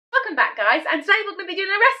Welcome back, guys, and today we're going to be doing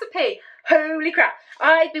a recipe. Holy crap,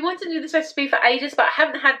 I've been wanting to do this recipe for ages, but I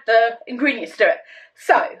haven't had the ingredients to do it.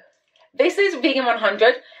 So this is Vegan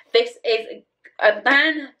 100. This is a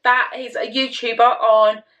man that is a YouTuber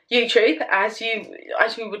on YouTube, as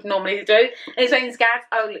you would normally do, and his name is Gaz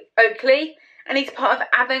Oakly, and he's part of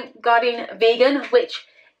Avant-Garden Vegan, which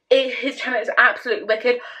his channel is absolutely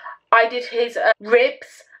wicked. I did his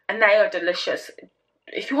ribs, and they are delicious.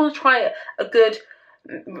 If you want to try a good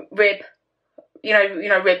rib, you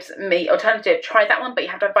know ribs meat alternative, try that one, but you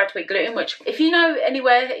have to have vital wheat gluten, which if you know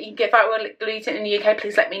anywhere you can get vital wheat gluten in the UK,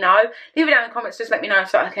 please let me know. Leave it down in the comments, just let me know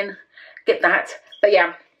so I can get that. But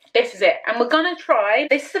yeah, this is it, and we're gonna try,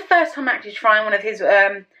 this is the first time I'm actually trying one of his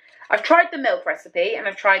I've tried the milk recipe and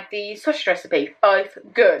I've tried the sausage recipe, both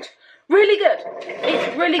good. Really good.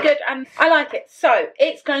 It's really good and I like it. So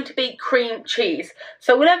it's going to be cream cheese.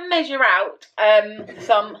 So we're going to measure out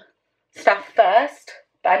some stuff first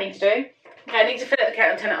that I need to do. Okay, I need to fill up the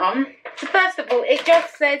kettle and turn it on. So first of all, it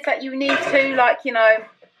just says that you need to, like, you know,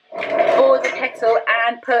 boil the kettle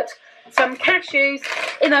and put some cashews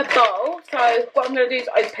in a bowl. So what I'm going to do is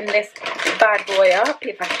open this bad boy up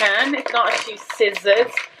if I can. If not, I'll use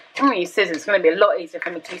scissors. I'm going to use scissors. It's going to be a lot easier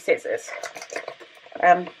for me to use scissors.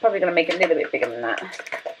 Probably going to make it a little bit bigger than that.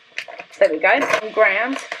 There we go, some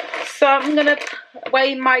grams. So I'm going to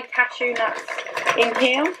weigh my cashew nuts in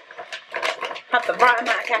here. Have the right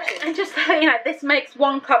amount of cashews. And just so you know, this makes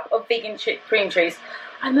 1 cup of vegan cream cheese.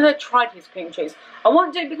 I've never tried his cream cheese. I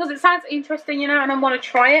want to because it sounds interesting, you know, and I want to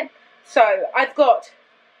try it. So I've got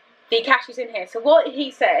the cashews in here. So what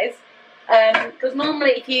he says, because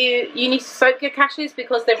normally if you need to soak your cashews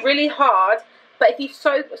because they're really hard. But if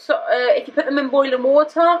you put them in boiling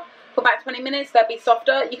water for about 20 minutes, they'll be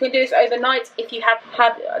softer. You can do this overnight if you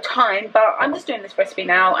have time. But I'm just doing this recipe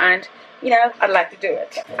now, and you know, I'd like to do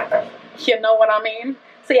it. You know what I mean?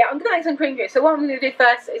 So yeah, I'm gonna make some cream juice. So what I'm gonna do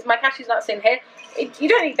first is my cashew nuts in here. You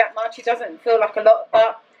don't need that much. It doesn't feel like a lot,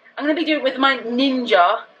 but I'm gonna be doing it with my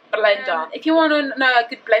Nija Blender. If you want to know a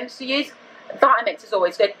good blend to use, Vitamix is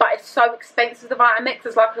always good, but it's so expensive. The Vitamix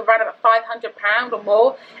is like around about £500 or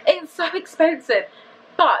more. It's so expensive.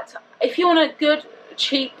 But if you want a good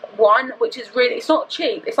cheap one, which is really, it's not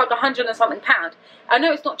cheap, it's like £100 and something. I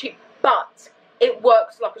know it's not cheap, but it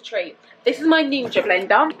works like a treat. This is my Nija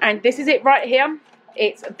Blender, and this is it right here.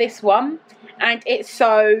 It's this one, and it's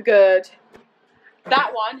so good.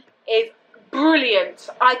 That one is brilliant.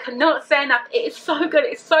 I cannot say enough. It is so good.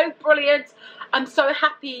 It's so brilliant. I'm so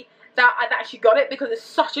happy that I've actually got it because it's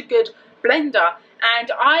such a good blender. And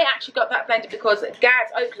I actually got that blender because Gaz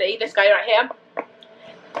Oakly, this guy right here,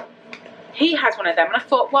 he has one of them, and I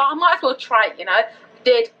thought, well, I might as well try it, you know.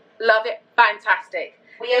 Did love it. Fantastic.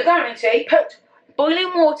 We are going to put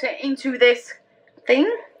boiling water into this thing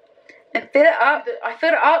and fill it up. I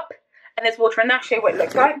fill it up, and there's water in there. I'll show you what it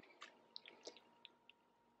looks like.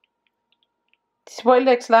 This is what it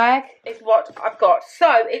looks like. It's what I've got.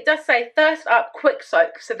 So it does say first up, quick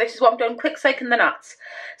soak. So this is what I'm doing, quick soaking the nuts.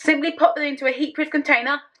 Simply pop them into a heat-proof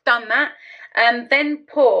container. Done that. And then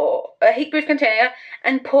pour a heat-proof container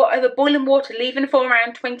and pour over boiling water, leaving for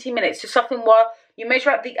around 20 minutes to soften while you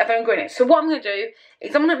measure out the other ingredients. So what I'm going to do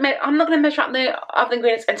is I'm not going to measure out the other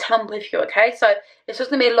ingredients until I'm with you, okay? So it's just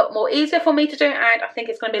going to be a lot more easier for me to do, and I think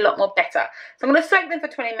it's going to be a lot more better. So I'm going to soak them for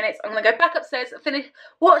 20 minutes. I'm going to go back upstairs, finish,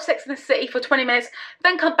 watch Sex and the City for 20 minutes,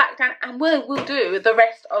 then come back down, and we'll do the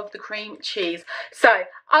rest of the cream cheese. So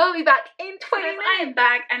I will be back in 20 minutes. I am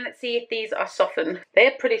back, and let's see if these are softened.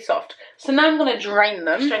 They're pretty soft. So now I'm going to drain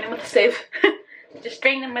them. Drain them with a sieve. Just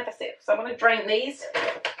drain them with a sieve. So I'm going to drain these.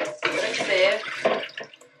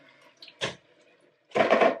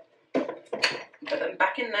 Put them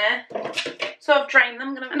back in there. So I've drained them.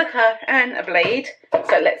 I'm going to and a curve and a blade.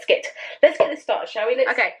 So let's get this started, shall we?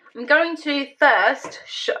 Okay, I'm going to first.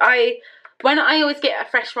 When I always get a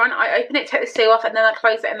fresh one, I open it, take the seal off, and then I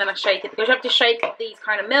close it, and then I shake it, because you have to shake these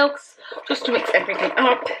kind of milks just to mix everything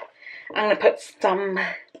up. I'm going to put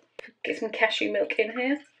get some cashew milk in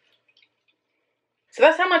here. So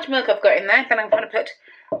that's how much milk I've got in there. Then I'm going to put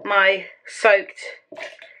my soaked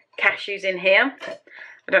cashews in here.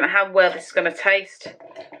 I don't know how well this is going to taste.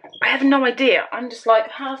 I have no idea. I'm just like,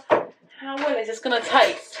 how well is this going to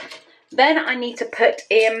taste? Then I need to put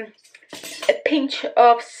in a pinch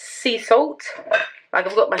of sea salt. Like,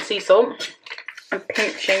 I've got my sea salt. I'm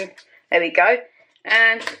pinching. There we go.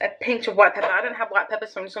 And a pinch of white pepper. I don't have white pepper,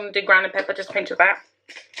 so I'm just going to do grounded pepper. Just a pinch of that.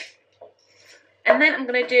 And then I'm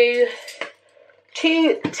going to do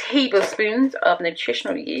 2 tablespoons of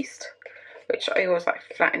nutritional yeast, which I always like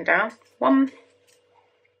to flatten down. 1,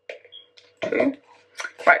 2.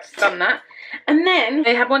 Right, just done that. And then I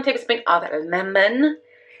have 1 tablespoon of lemon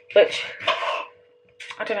which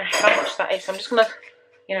I don't know how much that is. So I'm just gonna,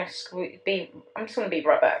 you know, I'm just gonna be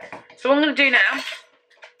right back. So what I'm gonna do now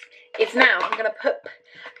is I'm gonna put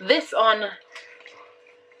this on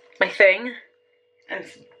my thing and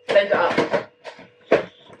blend it up.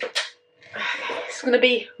 It's gonna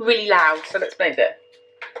be really loud, so let's blend it.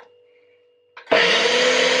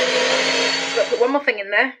 Got to put one more thing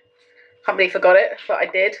in there. Can't believe I forgot it, but I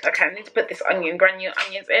did. Okay, I need to put this onions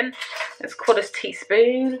in. It's 1/4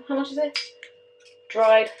 teaspoon. How much is it?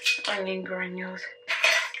 Dried onion granules.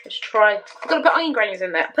 Let's try. I've got to put onion granules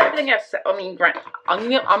in there. Put everything else. Onion granules,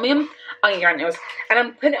 and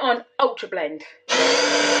I'm putting it on ultra blend.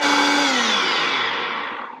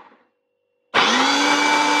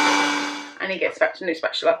 I need to get a new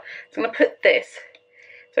spatula. So I'm gonna put this.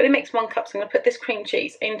 So it only makes 1 cup. So I'm gonna put this cream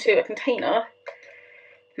cheese into a container.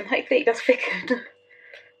 And hopefully it does thicken.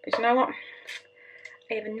 But you know what?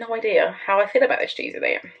 I have no idea how I feel about this cheese in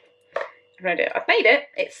there. I have no idea. I've made it.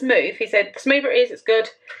 It's smooth. He said the smoother it is, it's good.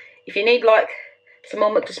 If you need like some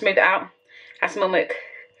more milk to smooth it out, have some more milk.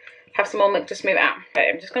 Have some more milk to smooth it out. Okay,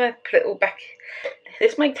 I'm just gonna put it all back.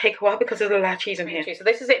 This might take a while because there's a lot of cheese in here. So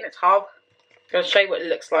this is it in a tub. I'm gonna show you what it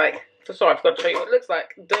looks like. So sorry, I forgot to show you what it looks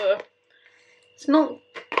like. Duh. It's not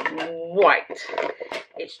white.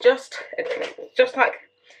 It's just like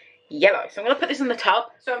yellow. So I'm going to put this in the tub.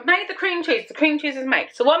 So I've made the cream cheese. The cream cheese is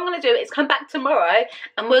made. So what I'm going to do is come back tomorrow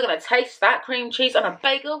and we're going to taste that cream cheese on a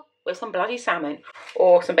bagel with some bloody salmon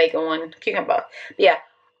or some bacon and cucumber. But yeah,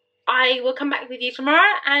 I will come back with you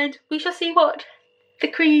tomorrow and we shall see what the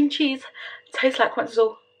cream cheese tastes like once it's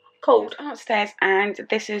all cold. I'm upstairs and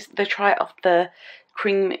this is the try of the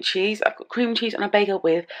cream cheese. I've got cream cheese on a bagel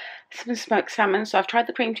with some smoked salmon. So I've tried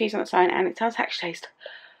the cream cheese on its own and it does actually taste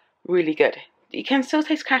really good. You can still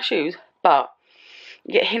taste cashews, but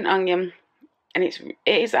you get hint onion, and it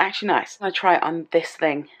is actually nice. I'm gonna try it on this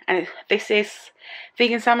thing, and this is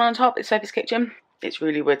vegan salmon on top. It's Sophie's Kitchen. It's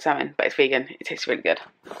really weird salmon, but it's vegan. It tastes really good.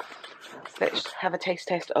 Let's have a taste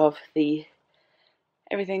test of the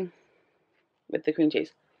everything with the cream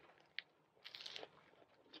cheese.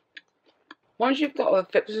 Once you've got all the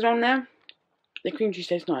fixes on there, the cream cheese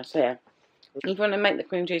tastes nice. So yeah, if you want to make the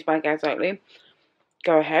cream cheese by Gaz Oakly,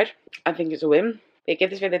 go ahead. I think it's a win. But give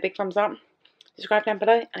this video a big thumbs up. Subscribe down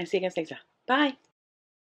below and I'll see you guys later. Bye.